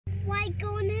like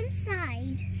going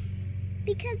inside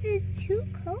because it's too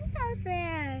cold out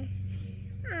there.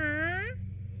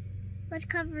 Let's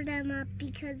cover them up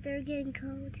because they're getting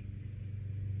cold.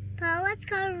 Paula, let's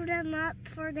cover them up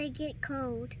before they get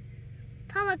cold.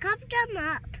 Paula, cover them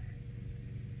up.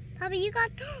 Papa, you got...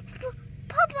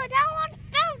 Papa, that one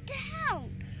fell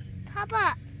down.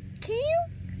 Papa, can you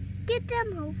get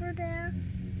them over there?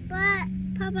 But,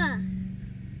 Papa,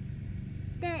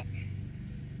 the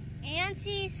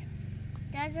Ansies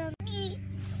doesn't eat.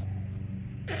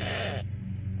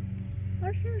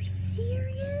 Are you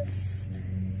serious?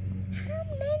 How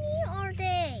many are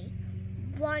they?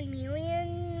 1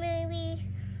 million, maybe?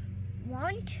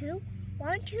 1, 2,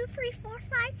 3, 4,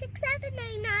 5, 6, 7,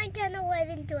 8, 9, 10,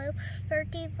 11, 12,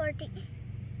 13, 14.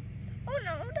 Oh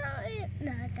no,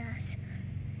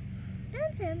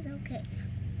 that sounds okay.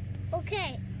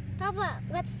 Okay, Papa,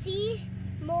 let's see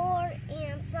more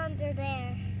ants under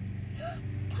there.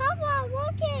 Papa,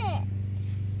 look it!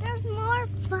 There's more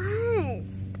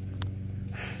fuzz.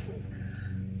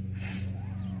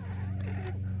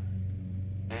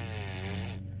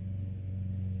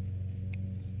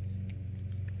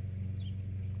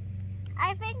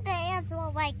 I think the ants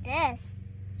will like this.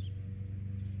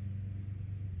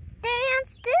 The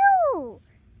ants do!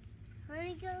 Let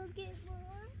me go get